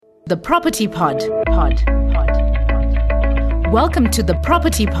The Property Pod. Welcome to The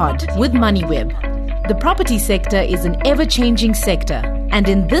Property Pod with MoneyWeb. The property sector is an ever-changing sector. And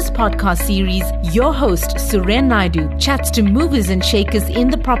in this podcast series, your host, Suren Naidu, chats to movers and shakers in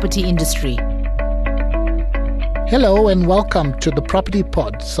the property industry. Hello and welcome to The Property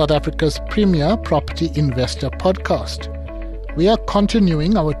Pod, South Africa's premier property investor podcast. We are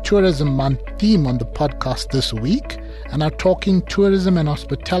continuing our Tourism Month theme on the podcast this week and are talking tourism and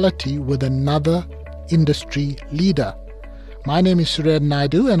hospitality with another industry leader. My name is Suren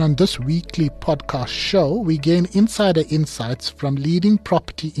Naidu, and on this weekly podcast show, we gain insider insights from leading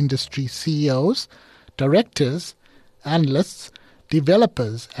property industry CEOs, directors, analysts,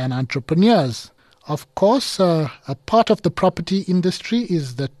 developers, and entrepreneurs. Of course, a part of the property industry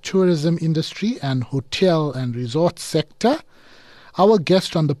is the tourism industry and hotel and resort sector. Our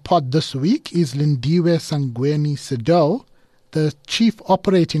guest on the pod this week is Lindiwe Sangweni-Siddo, the Chief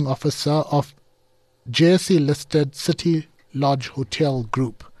Operating Officer of JSE-listed City Lodge Hotel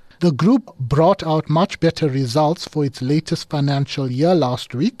Group. The group brought out much better results for its latest financial year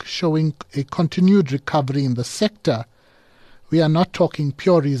last week, showing a continued recovery in the sector. We are not talking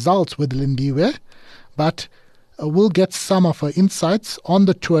pure results with Lindiwe, but we'll get some of her insights on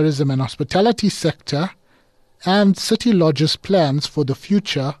the tourism and hospitality sector and City Lodge's plans for the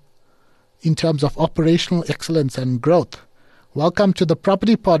future in terms of operational excellence and growth. Welcome to the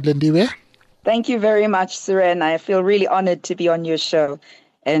Property Pod, Lindiwe. Thank you very much, Suren. I feel really honored to be on your show.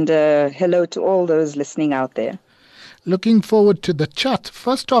 And hello to all those listening out there. Looking forward to the chat.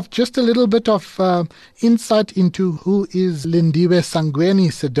 First off, just a little bit of insight into who is Lindiwe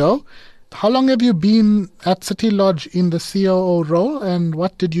Sangweni-Siddo. How long have you been at City Lodge in the COO role, and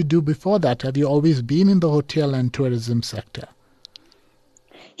what did you do before that? Have you always been in the hotel and tourism sector?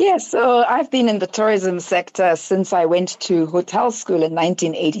 Yes, so I've been in the tourism sector since I went to hotel school in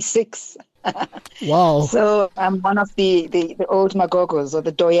 1986. Wow. So I'm one of the old magogos, or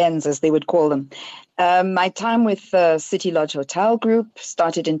the doyens as they would call them. My time with City Lodge Hotel Group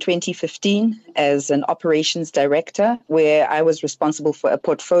started in 2015 as an operations director, where I was responsible for a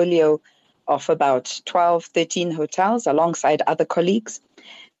portfolio of about 12, 13 hotels alongside other colleagues.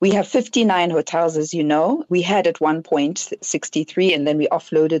 We have 59 hotels, as you know. We had at one point 63, and then we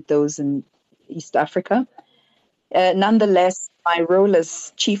offloaded those in East Africa. Nonetheless, my role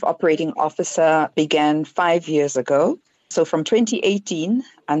as Chief Operating Officer began 5 years ago. So from 2018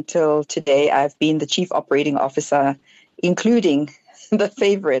 until today, I've been the Chief Operating Officer, including the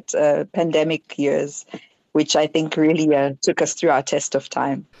favorite pandemic years, which I think really took us through our test of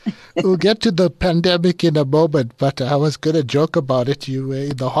time. We'll get to the pandemic in a moment, but I was going to joke about it. You were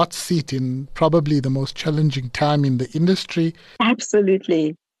in the hot seat in probably the most challenging time in the industry.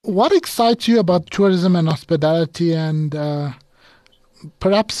 Absolutely. What excites you about tourism and hospitality, and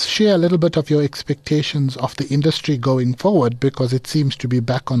perhaps share a little bit of your expectations of the industry going forward, because it seems to be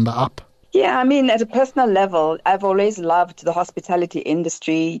back on the up? Yeah, I mean, at a personal level, I've always loved the hospitality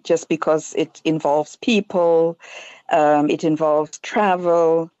industry just because it involves people, it involves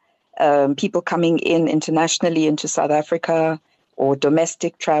travel, people coming in internationally into South Africa, or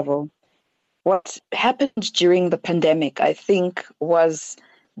domestic travel. What happened during the pandemic, I think, was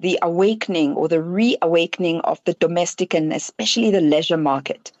the awakening or the reawakening of the domestic and especially the leisure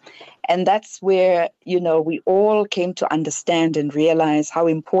market. And that's where, we all came to understand and realize how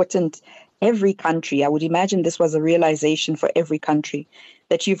important every country, I would imagine this was a realization for every country,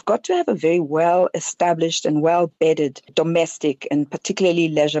 that you've got to have a very well-established and well-bedded domestic and particularly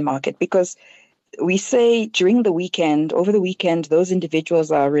leisure market. Because we say over the weekend, those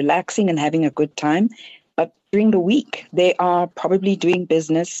individuals are relaxing and having a good time. But during the week, they are probably doing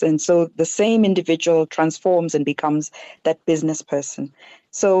business. And so the same individual transforms and becomes that business person.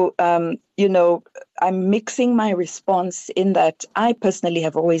 So, I'm mixing my response in that I personally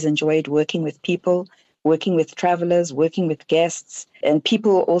have always enjoyed working with people, working with travelers, working with guests, and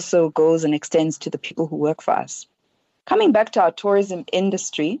people also goes and extends to the people who work for us. Coming back to our tourism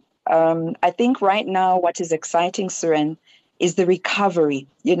industry, I think right now what is exciting, Suren, is the recovery.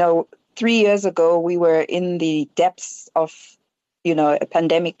 3 years ago, we were in the depths of, a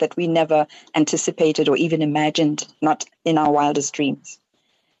pandemic that we never anticipated or even imagined, not in our wildest dreams.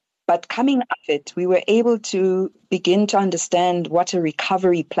 But coming out of it, we were able to begin to understand what a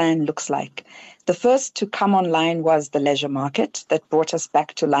recovery plan looks like. The first to come online was the leisure market that brought us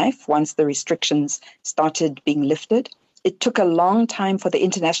back to life once the restrictions started being lifted. It took a long time for the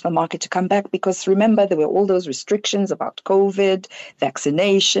international market to come back because, remember, there were all those restrictions about COVID,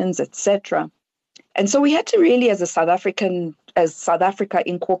 vaccinations, etc. And so we had to really, as South Africa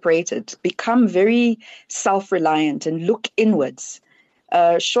Incorporated, become very self-reliant and look inwards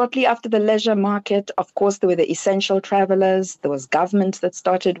Shortly after the leisure market, of course, there were the essential travelers. There was government that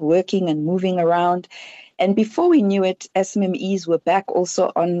started working and moving around. And before we knew it, SMMEs were back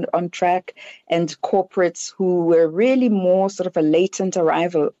also on track, and corporates who were really more sort of a latent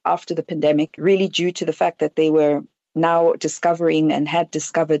arrival after the pandemic, really due to the fact that they were now discovering and had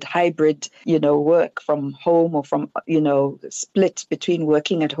discovered hybrid, work from home or from, split between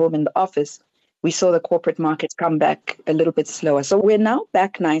working at home and the office. We saw the corporate markets come back a little bit slower. So we're now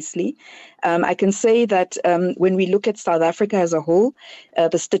back nicely. I can say that when we look at South Africa as a whole,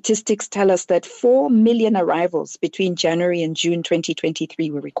 the statistics tell us that 4 million arrivals between January and June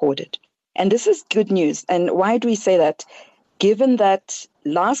 2023 were recorded. And this is good news. And why do we say that? Given that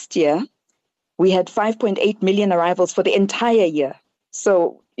last year, we had 5.8 million arrivals for the entire year.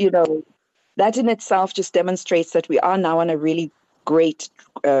 So, that in itself just demonstrates that we are now on a really great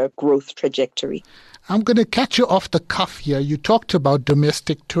growth trajectory. I'm going to catch you off the cuff here. You talked about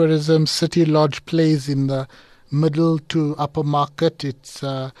domestic tourism. City Lodge plays in the middle to upper market. It's,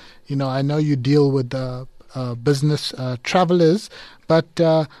 I know you deal with business travelers, but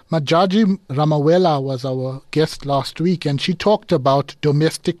Majaji Ramawela was our guest last week, and she talked about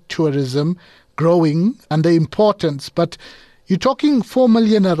domestic tourism growing and the importance. But you're talking 4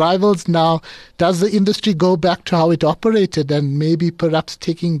 million arrivals now. Does the industry go back to how it operated and maybe perhaps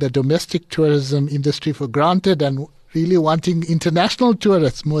taking the domestic tourism industry for granted and really wanting international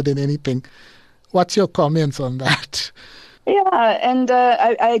tourists more than anything? What's your comments on that? Yeah, and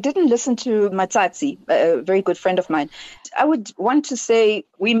I didn't listen to Matsatsi, a very good friend of mine. I would want to say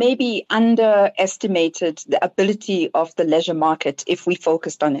we maybe underestimated the ability of the leisure market if we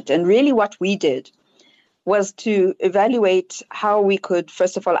focused on it. And really what we did was to evaluate how we could,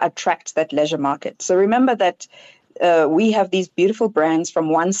 first of all, attract that leisure market. So remember that we have these beautiful brands from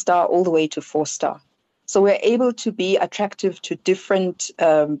 1-star all the way to 4-star. So we're able to be attractive to different,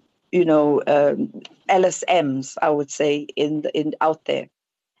 LSMs, I would say, in out there.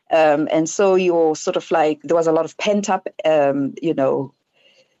 And so you're sort of like, there was a lot of pent up,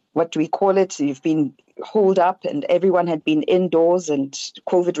 what do we call it? You've been holed up and everyone had been indoors and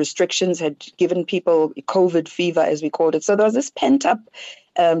COVID restrictions had given people COVID fever, as we called it. So there was this pent up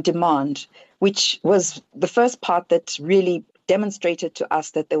demand, which was the first part that really demonstrated to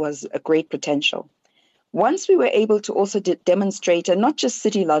us that there was a great potential. Once we were able to also demonstrate, and not just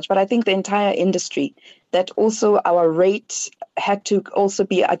City Lodge, but I think the entire industry, that also our rate had to also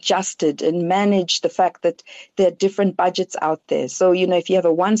be adjusted and manage the fact that there are different budgets out there. So, if you have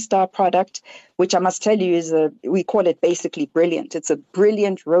a 1-star product, which I must tell you we call it basically brilliant. It's a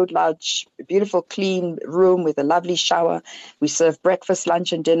brilliant road lodge, beautiful, clean room with a lovely shower. We serve breakfast,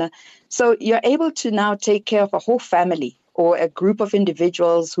 lunch, and dinner. So you're able to now take care of a whole family or a group of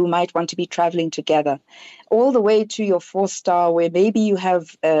individuals who might want to be traveling together, all the way to your 4-star, where maybe you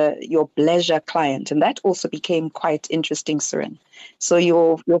have your leisure client. And that also became quite interesting, Suren. So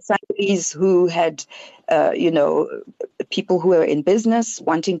your families who had, people who are in business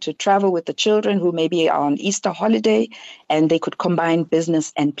wanting to travel with the children who maybe are on Easter holiday, and they could combine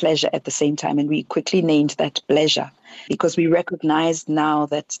business and pleasure at the same time. And we quickly named that pleasure, because we recognized now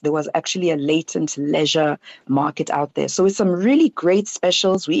that there was actually a latent leisure market out there. So with some really great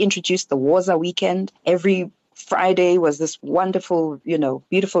specials, we introduced the Waza weekend. Every Friday was this wonderful,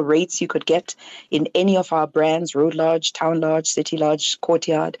 beautiful rates you could get in any of our brands, Road Lodge, Town Lodge, City Lodge,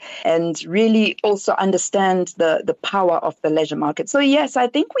 Courtyard, and really also understand the power of the leisure market. So yes, I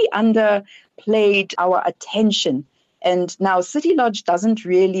think we underplayed our attention. And now City Lodge doesn't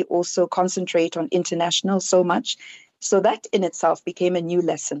really also concentrate on international so much. So that in itself became a new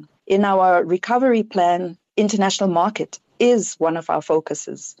lesson. In our recovery plan, international market is one of our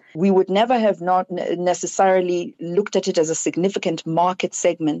focuses. We would never have not necessarily looked at it as a significant market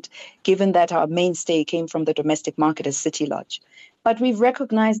segment, given that our mainstay came from the domestic market as City Lodge. But we've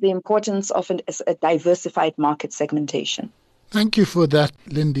recognized the importance of a diversified market segmentation. Thank you for that,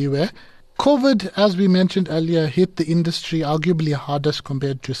 Lindiwe. COVID, as we mentioned earlier, hit the industry arguably hardest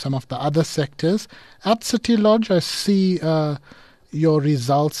compared to some of the other sectors. At City Lodge, I see your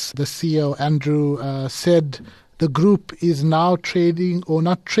results. The CEO, Andrew, said the group is now trading, or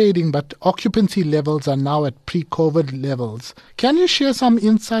not trading, but occupancy levels are now at pre-COVID levels. Can you share some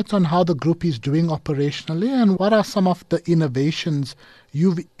insights on how the group is doing operationally, and what are some of the innovations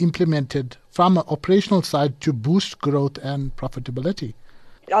you've implemented from an operational side to boost growth and profitability?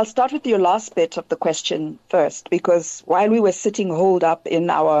 I'll start with your last bit of the question first, because while we were sitting holed up in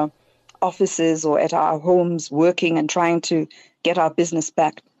our offices or at our homes working and trying to get our business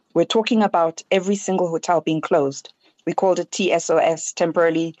back, we're talking about every single hotel being closed. We called it TSOS,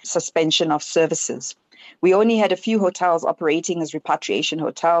 temporarily suspension of services. We only had a few hotels operating as repatriation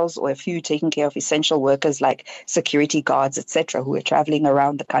hotels, or a few taking care of essential workers like security guards, etc., who were traveling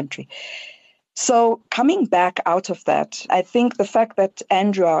around the country. So coming back out of that, I think the fact that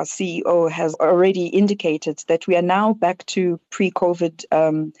Andrew, our CEO, has already indicated that we are now back to pre-COVID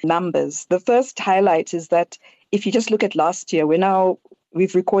numbers. The first highlight is that if you just look at last year,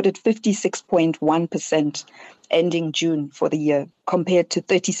 we've recorded 56.1% ending June for the year, compared to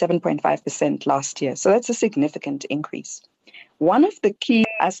 37.5% last year. So that's a significant increase. One of the key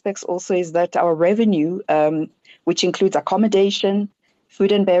aspects also is that our revenue, which includes accommodation,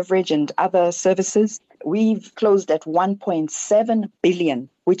 food and beverage, and other services, we've closed at 1.7 billion,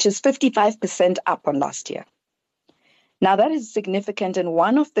 which is 55% up on last year. Now, that is significant, and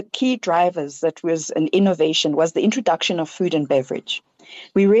one of the key drivers that was an innovation was the introduction of food and beverage.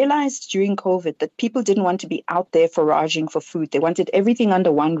 We realized during COVID that people didn't want to be out there foraging for food. They wanted everything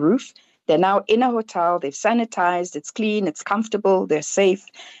under one roof. They're now in a hotel, they've sanitized, it's clean, it's comfortable, they're safe.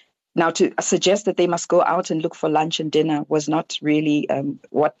 Now, to suggest that they must go out and look for lunch and dinner was not really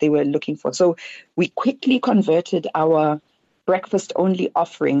what they were looking for. So we quickly converted our breakfast-only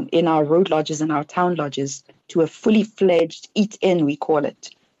offering in our road lodges and our town lodges to a fully fledged eat-in, we call it,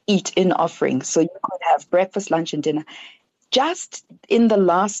 eat-in offering. So you could have breakfast, lunch, and dinner. Just in the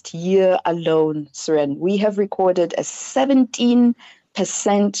last year alone, Suren, we have recorded a 17%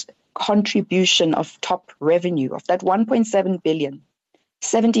 contribution of top revenue of that 1.7 billion.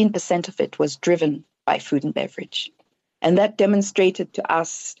 17% of it was driven by food and beverage. And that demonstrated to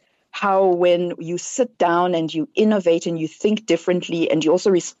us how when you sit down and you innovate and you think differently and you also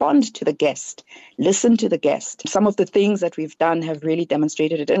respond to the guest, listen to the guest. Some of the things that we've done have really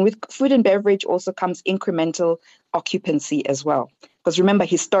demonstrated it. And with food and beverage also comes incremental occupancy as well. Because remember,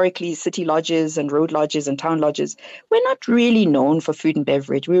 historically, city lodges and road lodges and town lodges were not really known for food and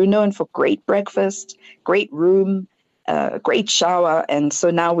beverage. We were known for great breakfast, great room, great shower. And so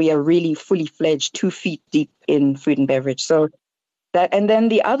now we are really fully fledged, 2 feet deep in food and beverage. So that, and then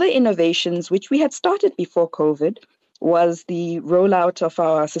the other innovations, which we had started before COVID, was the rollout of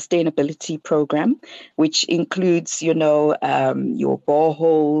our sustainability program, which includes, your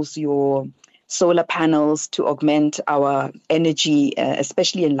boreholes, your solar panels to augment our energy,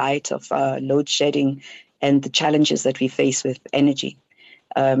 especially in light of load shedding and the challenges that we face with energy,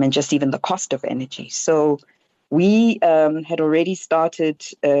 and just even the cost of energy. So we had already started,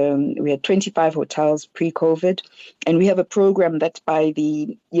 we had 25 hotels pre-COVID, and we have a program that by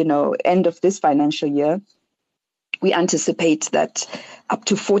the end of this financial year, we anticipate that up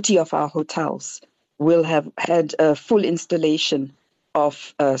to 40 of our hotels will have had a full installation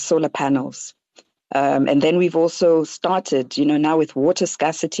of solar panels. And then we've also started, now with water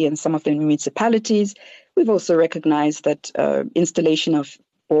scarcity in some of the municipalities, we've also recognized that installation of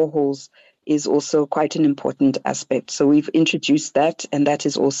boreholes is also quite an important aspect. So we've introduced that, and that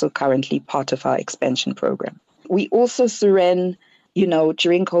is also currently part of our expansion program. We also, Suren,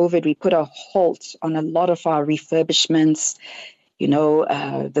 during COVID, we put a halt on a lot of our refurbishments,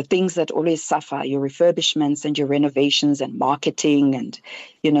 the things that always suffer, your refurbishments and your renovations and marketing. And,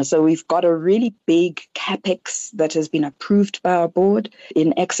 so we've got a really big CapEx that has been approved by our board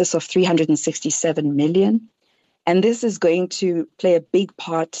in excess of 367 million. And this is going to play a big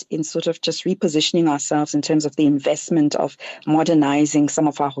part in sort of just repositioning ourselves in terms of the investment of modernizing some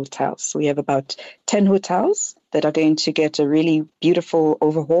of our hotels. So we have about 10 hotels that are going to get a really beautiful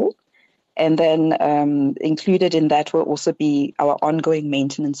overhaul. And then included in that will also be our ongoing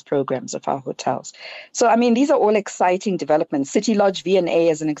maintenance programs of our hotels. So, these are all exciting developments. City Lodge V&A,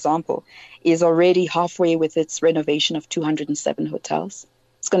 as an example, is already halfway with its renovation of 207 hotels.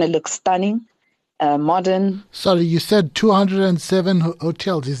 It's going to look stunning. Modern. Sorry, you said 207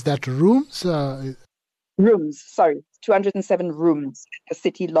 hotels. Is that rooms? Rooms, 207 rooms at the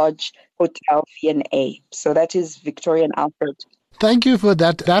City Lodge Hotel V&A. So that is Victoria and Albert. Thank you for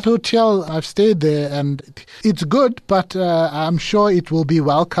that. That hotel, I've stayed there and it's good, but I'm sure it will be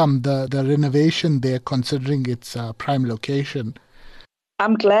welcome, the renovation there, considering its prime location.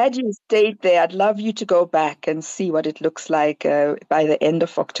 I'm glad you stayed there. I'd love you to go back and see what it looks like by the end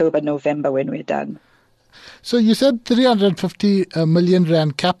of October, November when we're done. So you said 350 million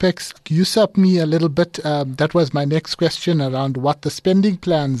rand capex. You up me a little bit. That was my next question around what the spending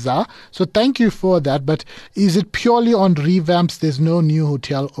plans are. So thank you for that. But is it purely on revamps? There's no new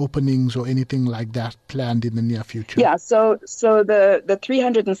hotel openings or anything like that planned in the near future? Yeah, so the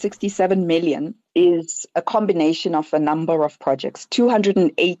 367 million is a combination of a number of projects.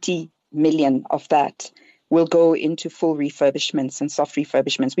 280 million of that will go into full refurbishments and soft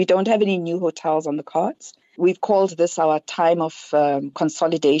refurbishments. We don't have any new hotels on the cards. we've called this our time of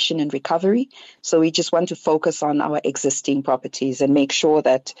consolidation and recovery. So we just want to focus on our existing properties and make sure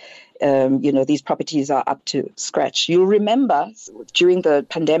that these properties are up to scratch. You'll remember during the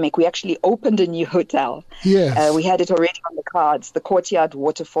pandemic, we actually opened a new hotel. Yes. We had it already on the cards, the Courtyard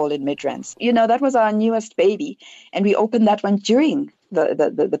Waterfall in Midrand. That was our newest baby, and we opened that one during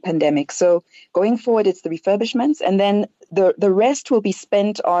the pandemic. So going forward, it's the refurbishments, and then the rest will be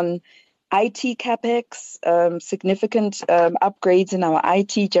spent on IT capex, significant upgrades in our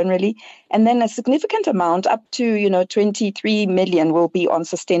IT generally, and then a significant amount up to 23 million will be on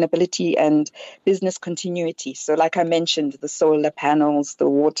sustainability and business continuity. So like I mentioned, the solar panels, the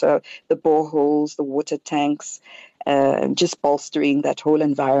water, the boreholes, the water tanks, just bolstering that whole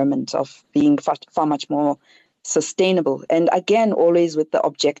environment of being far much more sustainable. And again, always with the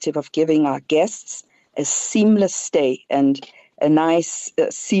objective of giving our guests a seamless stay and a nice,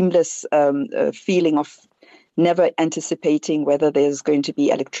 seamless feeling of never anticipating whether there's going to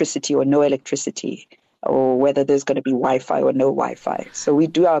be electricity or no electricity, or whether there's going to be Wi-Fi or no Wi-Fi. So we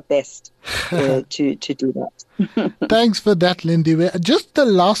do our best to do that. Thanks for that, Lindiwe. Just the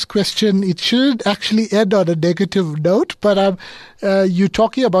last question. It should actually end on a negative note, but you're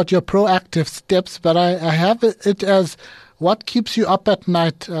talking about your proactive steps, but I have it as, what keeps you up at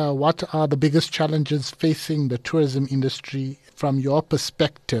night? What are the biggest challenges facing the tourism industry from your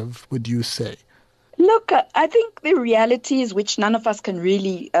perspective, would you say? Look, I think the realities which none of us can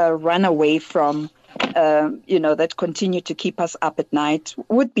really run away from, that continue to keep us up at night,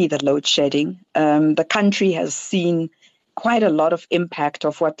 would be the load shedding. The country has seen quite a lot of impact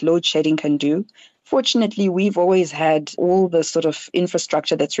of what load shedding can do. Fortunately, we've always had all the sort of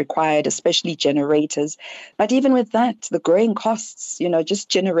infrastructure that's required, especially generators. But even with that, the growing costs, just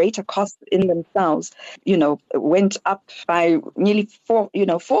generator costs in themselves, went up by nearly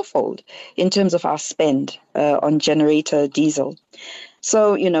fourfold in terms of our spend on generator diesel.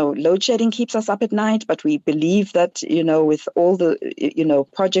 So, load shedding keeps us up at night, but we believe that, with all the,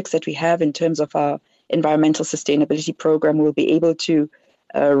 projects that we have in terms of our environmental sustainability program, we'll be able to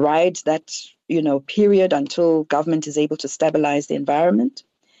ride that period until government is able to stabilize the environment.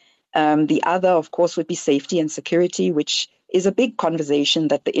 The other, of course, would be safety and security, which is a big conversation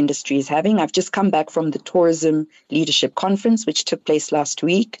that the industry is having. I've just come back from the Tourism Leadership Conference, which took place last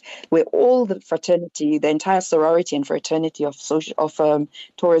week, where all the fraternity, the entire sorority and fraternity of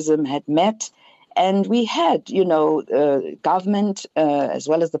tourism had met. And we had, government as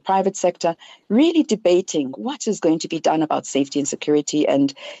well as the private sector really debating what is going to be done about safety and security,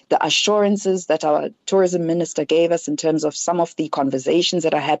 and the assurances that our tourism minister gave us in terms of some of the conversations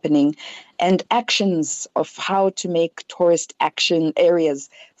that are happening and actions of how to make tourist action areas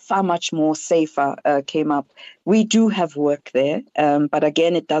far much more safer came up. We do have work there, but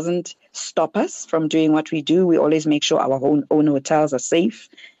again, it doesn't stop us from doing what we do. We always make sure our own hotels are safe,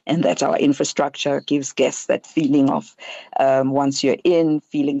 and that our infrastructure gives guests that feeling of once you're in,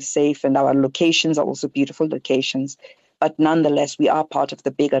 feeling safe. And our locations are also beautiful locations. But nonetheless, we are part of the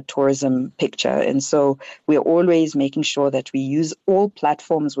bigger tourism picture. And so we're always making sure that we use all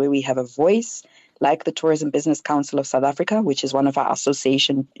platforms where we have a voice, like the Tourism Business Council of South Africa, which is one of our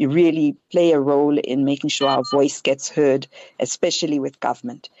associations, really play a role in making sure our voice gets heard, especially with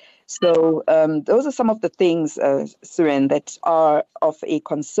government. So those are some of the things, Suren, that are of a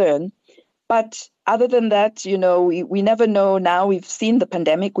concern. But other than that, we never know. Now we've seen the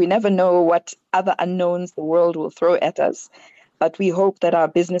pandemic. We never know what other unknowns the world will throw at us. But we hope that our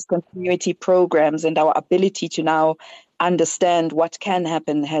business continuity programs and our ability to now understand what can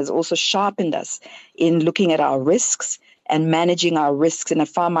happen has also sharpened us in looking at our risks and managing our risks in a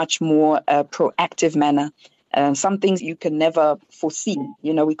far much more proactive manner. Some things you can never foresee.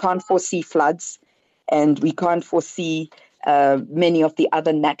 We can't foresee floods, and we can't foresee many of the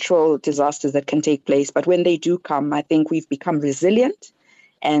other natural disasters that can take place. But when they do come, I think we've become resilient,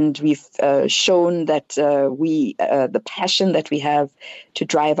 and we've shown that the passion that we have to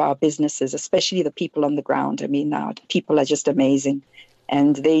drive our businesses, especially the people on the ground. I mean, now people are just amazing.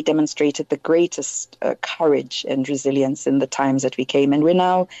 And they demonstrated the greatest courage and resilience in the times that we came. And we're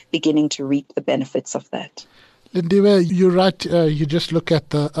now beginning to reap the benefits of that. Lindiwe, you're right. You just look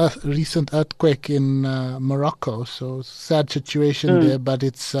at the recent earthquake in Morocco. So sad situation there, but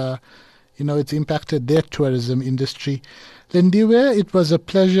it's impacted their tourism industry. Lindiwe, it was a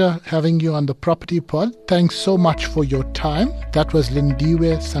pleasure having you on the Property Pod. Thanks so much for your time. That was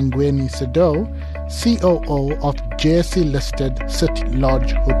Lindiwe Sangweni-Siddo, COO of JSE-listed City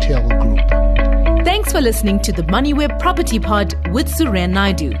Lodge Hotel Group. Thanks for listening to the MoneyWeb Property Pod with Suren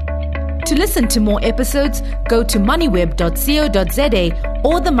Naidoo. To listen to more episodes, go to moneyweb.co.za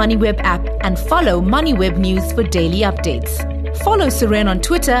or the MoneyWeb app and follow MoneyWeb News for daily updates. Follow Suren on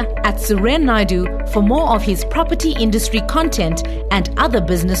Twitter @SurenNaidu for more of his property industry content and other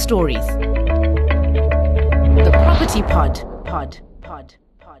business stories. The Property Pod.